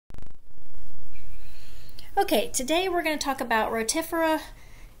Okay, today we're going to talk about Rotifera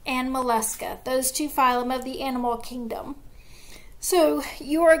and Mollusca, those two phylum of the animal kingdom. So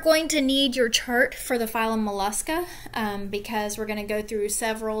you are going to need your chart for the phylum Mollusca because we're going to go through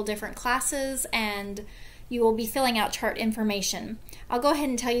several different classes and you will be filling out chart information. I'll go ahead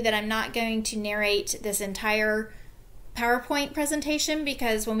and tell you that I'm not going to narrate this entire PowerPoint presentation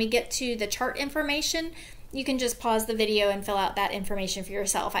because when we get to the chart information, you can just pause the video and fill out that information for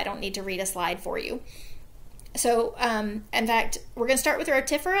yourself. I don't need to read a slide for you. So, in fact, we're going to start with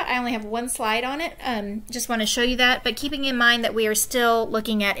Rotifera. I only have one slide on it. Just want to show you that, but keeping in mind that we are still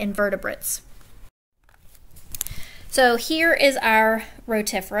looking at invertebrates. So here is our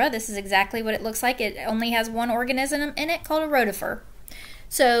Rotifera. This is exactly what it looks like. It only has one organism in it called a rotifer.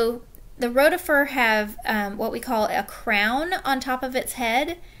 So the rotifer have what we call a crown on top of its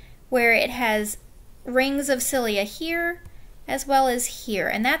head, where it has rings of cilia here as well as here,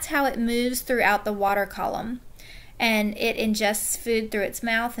 and that's how it moves throughout the water column. And it ingests food through its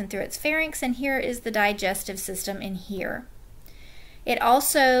mouth and through its pharynx, and here is the digestive system in here. It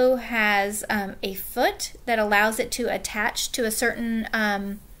also has a foot that allows it to attach to a certain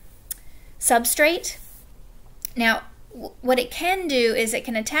substrate. Now, what it can do is it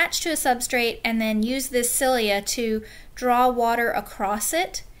can attach to a substrate and then use this cilia to draw water across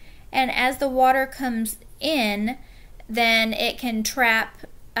it, and as the water comes in, then it can trap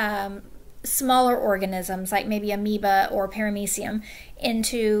smaller organisms like maybe amoeba or paramecium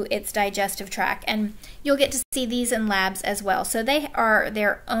into its digestive tract, and you'll get to see these in labs as well. So they are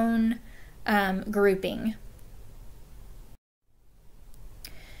their own grouping.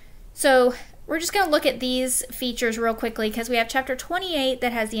 So we're just going to look at these features real quickly because we have chapter 28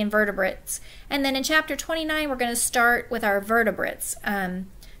 that has the invertebrates, and then in chapter 29 we're going to start with our vertebrates,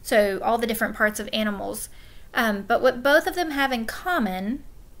 so all the different parts of animals. But what both of them have in common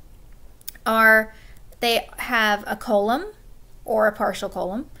are they have a column or a partial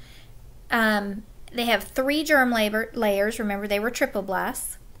column. They have 3 germ layers. Remember, they were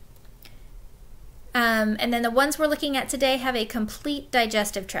triploblasts. And then the ones we're looking at today have a complete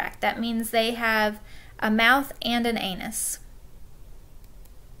digestive tract. That means they have a mouth and an anus.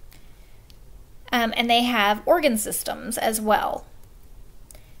 And they have organ systems as well.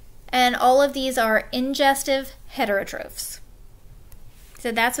 And all of these are ingestive heterotrophs.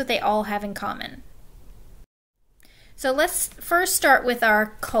 So that's what they all have in common. So let's first start with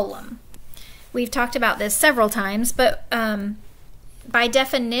our column. We've talked about this several times, but by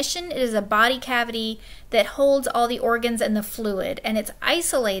definition, it is a body cavity that holds all the organs and the fluid, and it's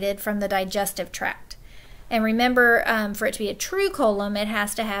isolated from the digestive tract. And remember, for it to be a true column, it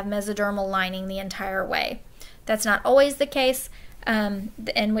has to have mesodermal lining the entire way. That's not always the case,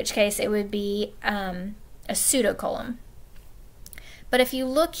 in which case it would be a pseudocolumn. But if you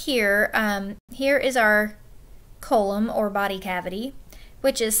look here, here is our column or body cavity,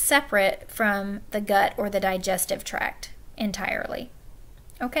 which is separate from the gut or the digestive tract entirely.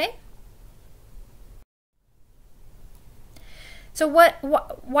 Okay? So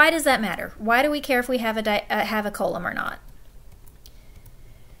why does that matter? Why do we care if we have a column or not?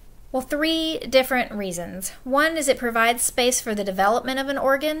 Well, 3 different reasons. One is it provides space for the development of an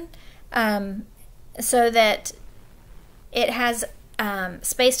organ, so that it has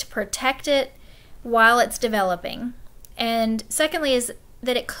space to protect it while it's developing. And secondly is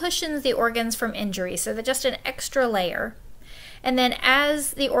that it cushions the organs from injury, so that just an extra layer. And then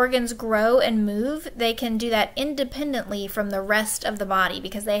as the organs grow and move, they can do that independently from the rest of the body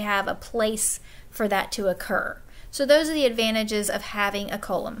because they have a place for that to occur. So those are the advantages of having a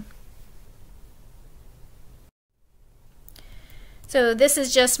column. So this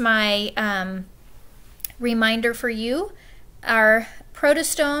is just my reminder for you. Our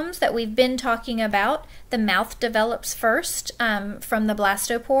protostomes that we've been talking about, the mouth develops first from the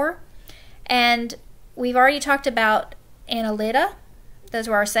blastopore. And we've already talked about annelida. Those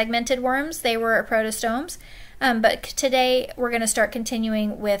were our segmented worms. They were protostomes. But today we're going to start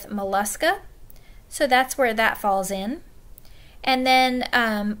continuing with mollusca. So that's where that falls in. And then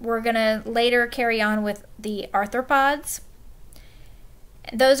we're going to later carry on with the arthropods.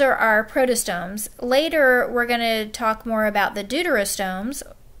 Those are our protostomes. Later, we're going to talk more about the deuterostomes,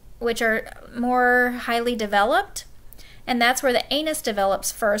 which are more highly developed, and that's where the anus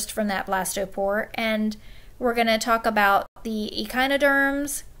develops first from that blastopore, and we're going to talk about the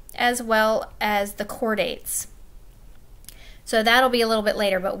echinoderms as well as the chordates. So that'll be a little bit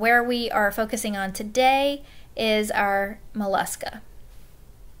later, but where we are focusing on today is our mollusca.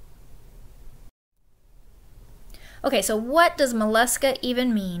 Okay, so what does mollusca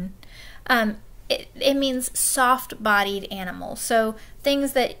even mean? It means soft-bodied animals. So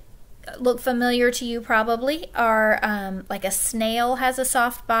things that look familiar to you probably are like a snail has a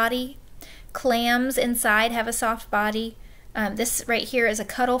soft body. Clams inside have a soft body. This right here is a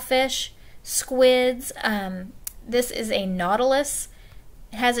cuttlefish. Squids. This is a nautilus.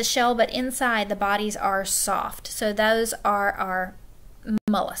 It has a shell, but inside the bodies are soft. So those are our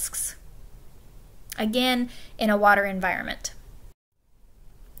mollusks. Again, in a water environment.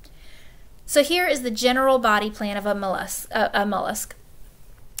 So here is the general body plan of a mollusk.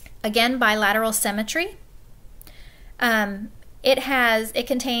 Again, bilateral symmetry. It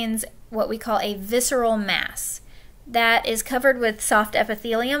contains what we call a visceral mass that is covered with soft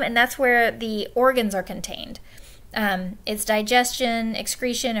epithelium, and that's where the organs are contained. Its digestion,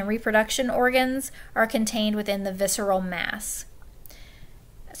 excretion, and reproduction organs are contained within the visceral mass.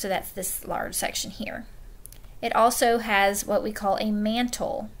 So that's this large section here. It also has what we call a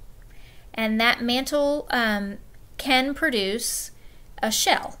mantle, and that mantle can produce a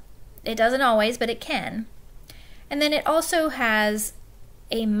shell. It doesn't always, but it can. And then it also has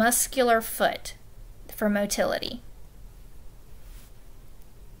a muscular foot for motility.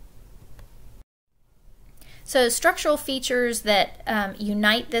 So structural features that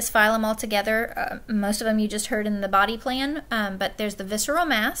unite this phylum all together, most of them you just heard in the body plan, but there's the visceral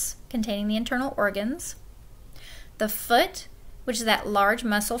mass containing the internal organs, the foot, which is that large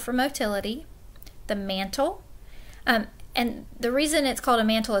muscle for motility, the mantle, and the reason it's called a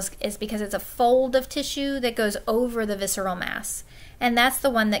mantle is because it's a fold of tissue that goes over the visceral mass, and that's the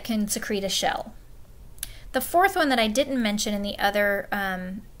one that can secrete a shell. The fourth one that I didn't mention in the other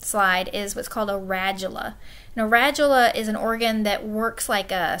slide is what's called a radula. An radula is an organ that works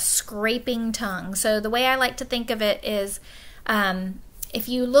like a scraping tongue. So the way I like to think of it is if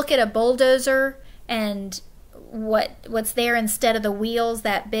you look at a bulldozer and what's there instead of the wheels,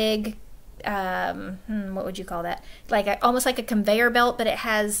 that big, what would you call that? Almost like a conveyor belt, but it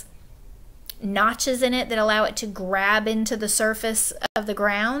has notches in it that allow it to grab into the surface of the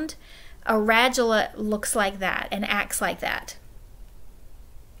ground. A radula looks like that and acts like that.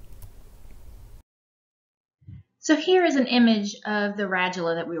 So here is an image of the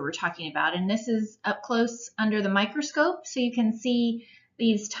radula that we were talking about, and this is up close under the microscope, so you can see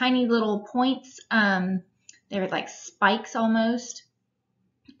these tiny little points. They're like spikes almost,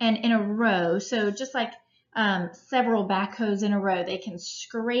 and in a row, so just like several backhoes in a row, they can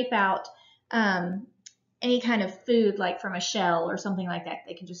scrape out any kind of food, like from a shell or something like that.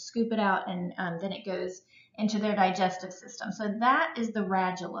 They can just scoop it out, and then it goes into their digestive system. So that is the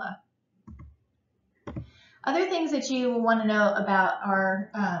radula. Other things that you want to know about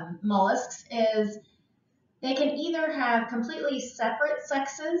our mollusks is they can either have completely separate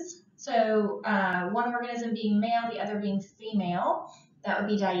sexes, so one organism being male, the other being female. That would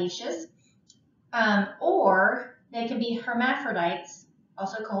be dioecious. Or they can be hermaphrodites,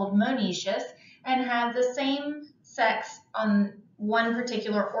 also called monoecious, and have the same sex on one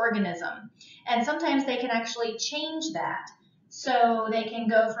particular organism. And sometimes they can actually change that. So they can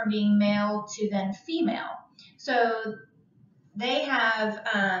go from being male to then female. So they have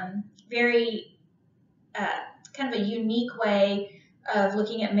very kind of a unique way of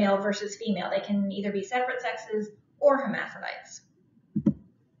looking at male versus female. They can either be separate sexes or hermaphrodites.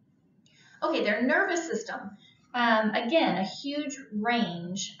 Okay, their nervous system. Again, a huge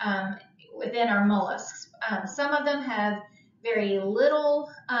range within our mollusks. Some of them have very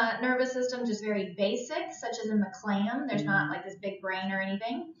little nervous system, just very basic, such as in the clam. There's not like this big brain or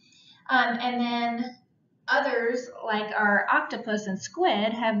anything. And then others, like our octopus and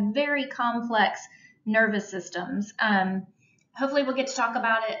squid, have very complex nervous systems. Hopefully we'll get to talk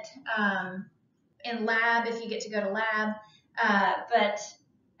about it in lab if you get to go to lab. But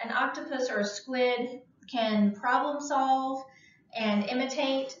an octopus or a squid can problem solve and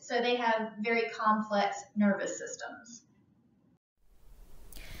imitate, so they have very complex nervous systems.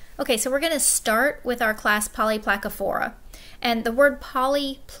 Okay, so we're going to start with our class Polyplacophora. And the word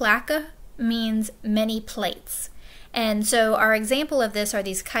polyplaca means many plates. And so our example of this are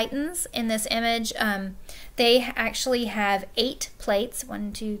these chitons in this image. They actually have 8 plates,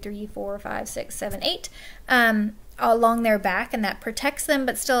 1, 2, 3, 4, 5, 6, 7, 8, along their back, and that protects them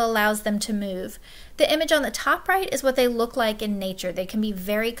but still allows them to move. The image on the top right is what they look like in nature. They can be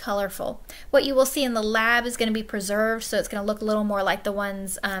very colorful. What you will see in the lab is going to be preserved, so it's going to look a little more like the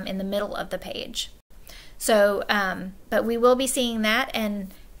ones in the middle of the page. So, but we will be seeing that,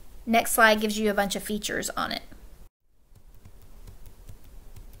 and next slide gives you a bunch of features on it.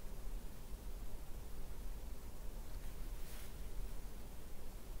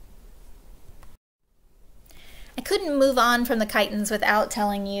 I couldn't move on from the chitons without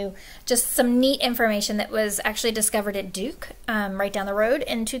telling you just some neat information that was actually discovered at Duke, right down the road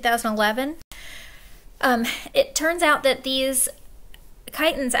in 2011. It turns out that these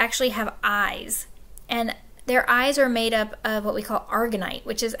chitons actually have eyes, and their eyes are made up of what we call aragonite,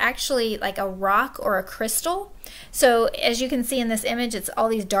 which is actually like a rock or a crystal. So as you can see in this image, it's all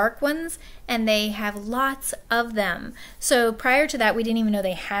these dark ones, and they have lots of them. So prior to that, we didn't even know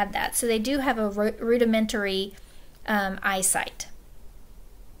they had that. So they do have a rudimentary eyesight.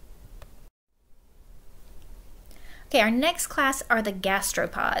 Okay, our next class are the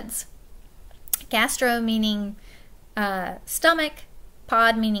gastropods. Gastro meaning stomach,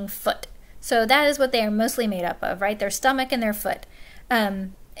 pod meaning foot. So that is what they are mostly made up of, right? Their stomach and their foot.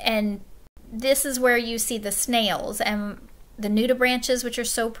 And this is where you see the snails and the nudibranches, which are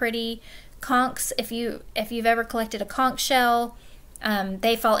so pretty. Conchs, if you've ever collected a conch shell,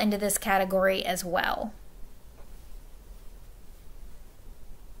 they fall into this category as well.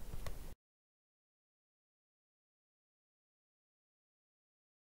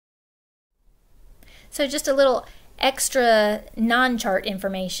 So just a little extra non-chart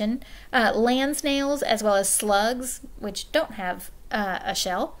information. Land snails, as well as slugs, which don't have a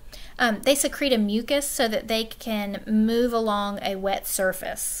shell, they secrete a mucus so that they can move along a wet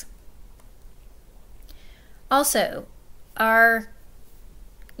surface. Also, our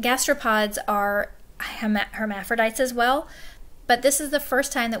gastropods are hermaphrodites as well, but this is the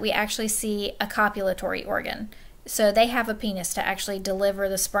first time that we actually see a copulatory organ. So they have a penis to actually deliver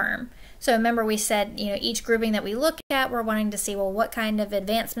the sperm. So remember we said, each grouping that we look at, we're wanting to see, well, what kind of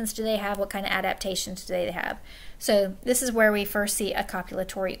advancements do they have? What kind of adaptations do they have? So this is where we first see a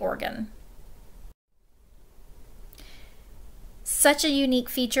copulatory organ. Such a unique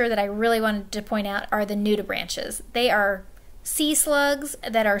feature that I really wanted to point out are the nudibranches. They are sea slugs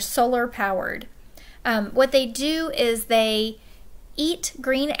that are solar powered. What they do is they eat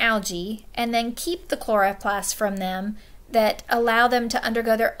green algae and then keep the chloroplasts from them that allow them to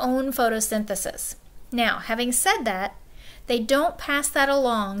undergo their own photosynthesis. Now, having said that, they don't pass that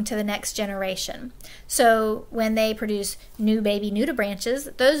along to the next generation. So when they produce new baby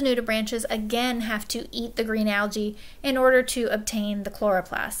nudibranches, those nudibranches again have to eat the green algae in order to obtain the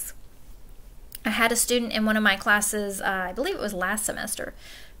chloroplasts. I had a student in one of my classes, I believe it was last semester,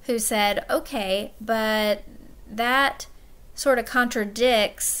 who said, okay, but that sort of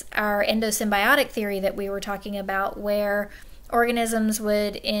contradicts our endosymbiotic theory that we were talking about, where organisms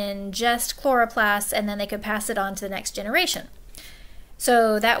would ingest chloroplasts and then they could pass it on to the next generation.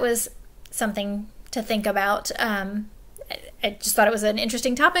 So that was something to think about. I just thought it was an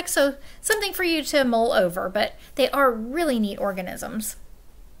interesting topic, so something for you to mull over, but they are really neat organisms.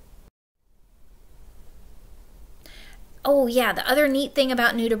 Oh yeah, the other neat thing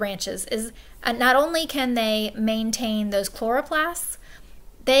about nudibranches is not only can they maintain those chloroplasts,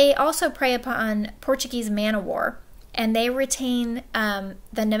 they also prey upon Portuguese man-o'-war, and they retain the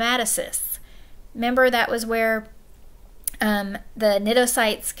nematocysts. Remember that was where the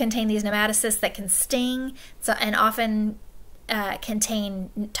cnidocytes contain these nematocysts that can sting and often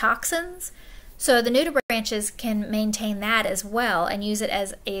contain toxins. So the nudibranches can maintain that as well and use it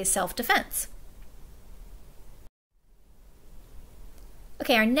as a self-defense.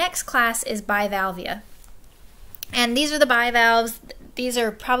 Okay, our next class is bivalvia. And these are the bivalves. These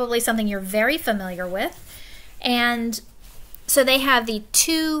are probably something you're very familiar with. And so they have the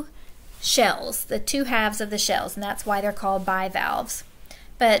two shells, the two halves of the shells, and that's why they're called bivalves.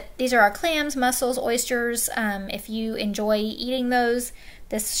 But these are our clams, mussels, oysters. If you enjoy eating those,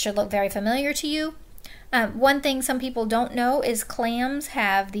 this should look very familiar to you. One thing some people don't know is clams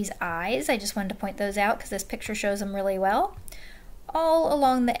have these eyes. I just wanted to point those out because this picture shows them really well. All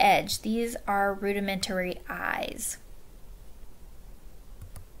along the edge, these are rudimentary eyes.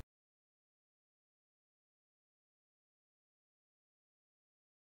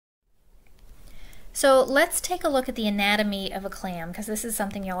 So let's take a look at the anatomy of a clam, because this is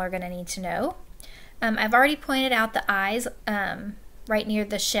something y'all are going to need to know. I've already pointed out the eyes right near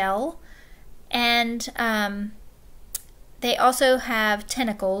the shell, and they also have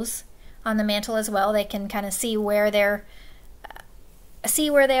tentacles on the mantle as well. They can kind of see where they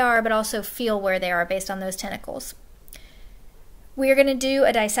are, but also feel where they are based on those tentacles. We are going to do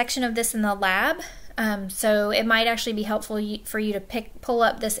a dissection of this in the lab, so it might actually be helpful for you to pull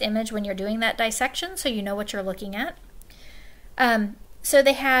up this image when you're doing that dissection so you know what you're looking at. So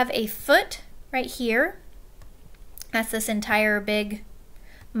they have a foot right here. That's this entire big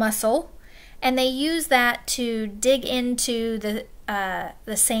muscle, and they use that to dig into the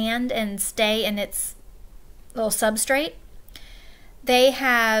sand and stay in its little substrate. They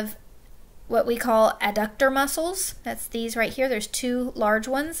have what we call adductor muscles. That's these right here. There's two large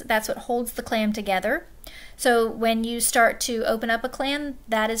ones. That's what holds the clam together. So when you start to open up a clam,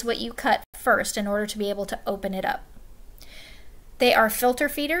 that is what you cut first in order to be able to open it up. They are filter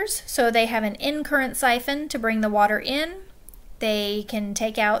feeders, so they have an in-current siphon to bring the water in. They can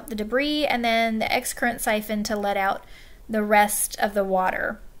take out the debris, and then the ex-current siphon to let out the rest of the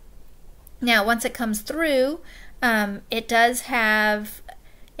water. Now, once it comes through, it does have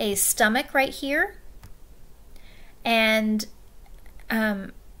a stomach right here, and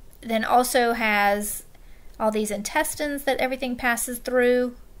then also has all these intestines that everything passes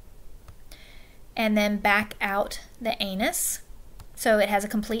through, and then back out the anus. So it has a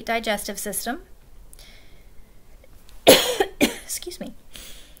complete digestive system. Excuse me.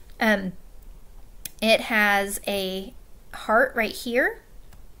 It has a heart right here,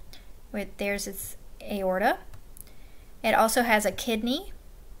 where there's its aorta. It also has a kidney.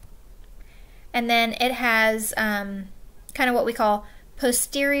 And then it has kind of what we call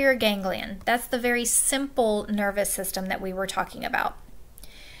posterior ganglion. That's the very simple nervous system that we were talking about.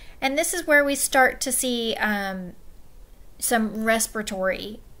 And this is where we start to see some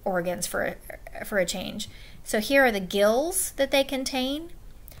respiratory organs for a change. So here are the gills that they contain,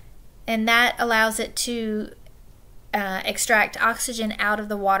 and that allows it to extract oxygen out of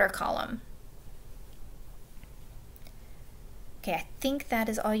the water column. Okay, I think that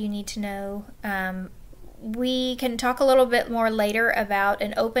is all you need to know. We can talk a little bit more later about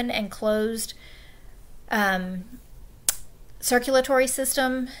an open and closed circulatory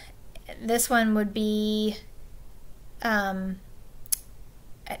system. This one would be I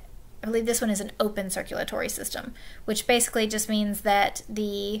believe this one is an open circulatory system, which basically just means that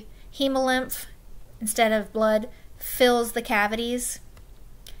the hemolymph, instead of blood, fills the cavities,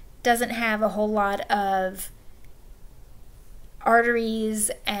 doesn't have a whole lot of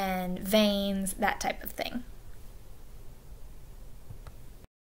arteries and veins, that type of thing.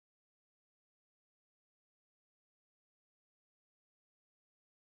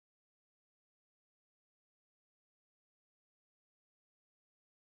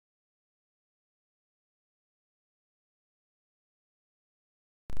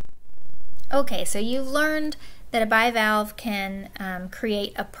 Okay, so you've learned that a bivalve can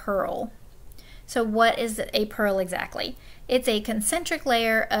create a pearl. So what is a pearl exactly? It's a concentric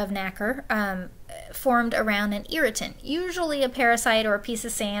layer of nacre formed around an irritant, usually a parasite or a piece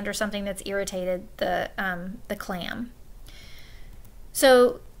of sand or something that's irritated the clam.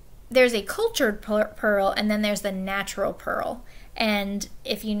 So there's a cultured pearl, and then there's the natural pearl. And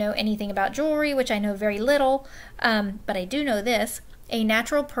if you know anything about jewelry, which I know very little, but I do know this, a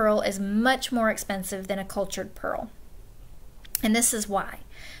natural pearl is much more expensive than a cultured pearl. And this is why.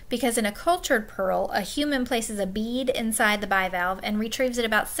 Because in a cultured pearl, a human places a bead inside the bivalve and retrieves it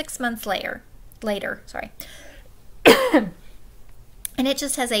about 6 months later. And it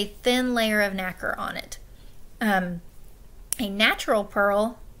just has a thin layer of nacre on it. A natural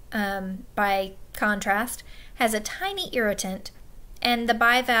pearl, by contrast, has a tiny irritant, and the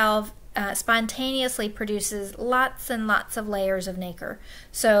bivalve spontaneously produces lots and lots of layers of nacre.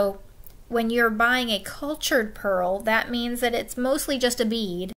 So when you're buying a cultured pearl, that means that it's mostly just a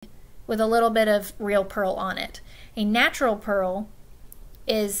bead with a little bit of real pearl on it. A natural pearl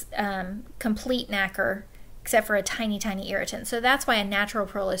is complete nacre except for a tiny, tiny irritant. So that's why a natural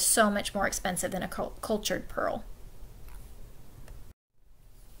pearl is so much more expensive than a cultured pearl.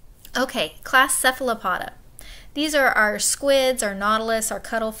 Okay, class Cephalopoda. These are our squids, our nautilus, our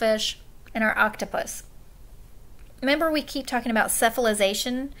cuttlefish, and our octopus. Remember, we keep talking about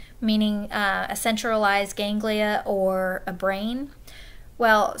cephalization, meaning a centralized ganglia or a brain.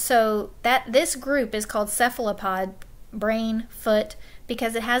 Well, so this group is called cephalopod, brain, foot,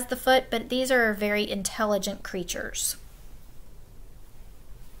 because it has the foot, but these are very intelligent creatures.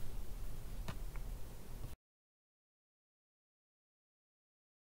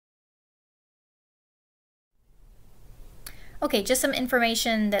 Okay, just some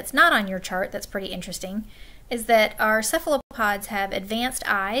information that's not on your chart that's pretty interesting is that our cephalopods have advanced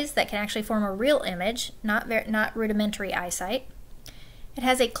eyes that can actually form a real image, not rudimentary eyesight. It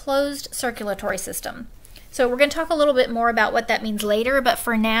has a closed circulatory system. So we're going to talk a little bit more about what that means later, but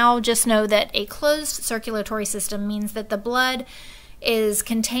for now, just know that a closed circulatory system means that the blood is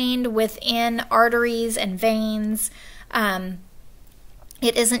contained within arteries and veins. It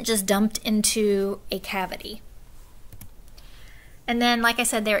isn't just dumped into a cavity. And then, like I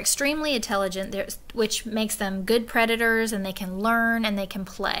said, they're extremely intelligent, which makes them good predators, and they can learn and they can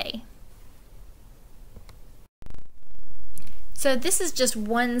play. So this is just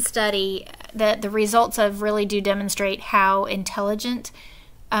one study that the results of really do demonstrate how intelligent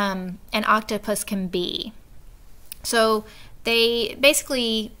an octopus can be. So they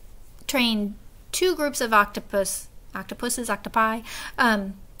basically train two groups of octopi,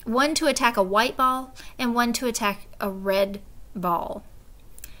 one to attack a white ball and one to attack a red ball.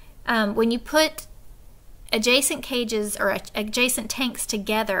 When you put adjacent cages or adjacent tanks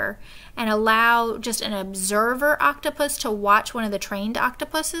together and allow just an observer octopus to watch one of the trained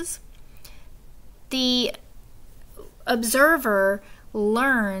octopuses, the observer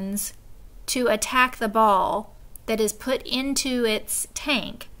learns to attack the ball that is put into its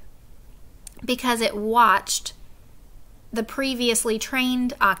tank because it watched the previously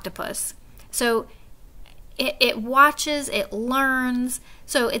trained octopus. So it watches, it learns,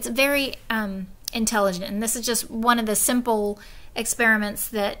 so it's very intelligent. And this is just one of the simple experiments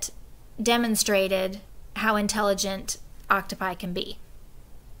that demonstrated how intelligent octopi can be.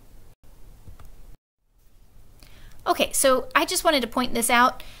 Okay, so I just wanted to point this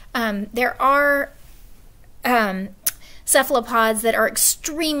out. There are cephalopods that are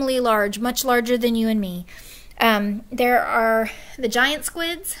extremely large, much larger than you and me. There are the giant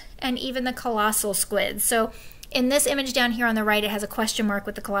squids and even the colossal squids. So in this image down here on the right, it has a question mark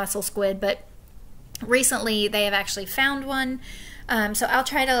with the colossal squid, but recently they have actually found one. So I'll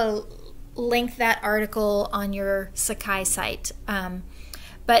try to link that article on your Sakai site.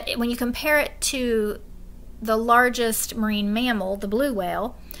 But when you compare it to the largest marine mammal, the blue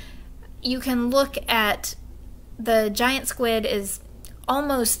whale, you can look at the giant squid is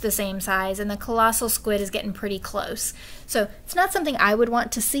almost the same size and the colossal squid is getting pretty close. So it's not something I would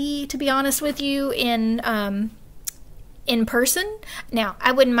want to see, to be honest with you, in person. Now,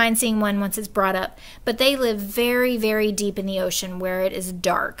 I wouldn't mind seeing one once it's brought up, but they live very, very deep in the ocean where it is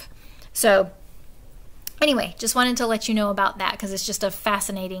dark. So anyway, just wanted to let you know about that because it's just a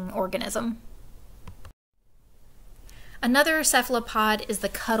fascinating organism. Another cephalopod is the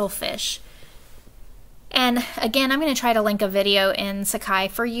cuttlefish. And again, I'm going to try to link a video in Sakai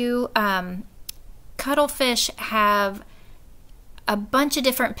for you. Cuttlefish have a bunch of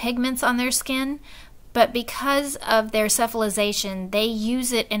different pigments on their skin, but because of their cephalization, they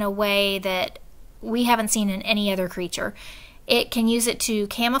use it in a way that we haven't seen in any other creature. It can use it to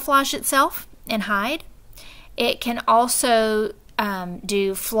camouflage itself and hide. It can also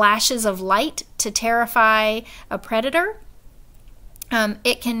do flashes of light to terrify a predator.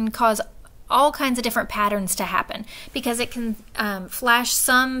 It can cause all kinds of different patterns to happen because it can flash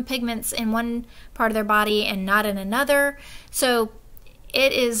some pigments in one part of their body and not in another. So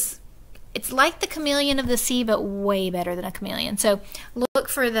it's like the chameleon of the sea, but way better than a chameleon. So look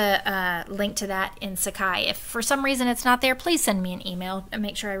for the link to that in Sakai. If for some reason it's not there, please send me an email and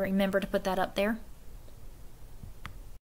make sure I remember to put that up there.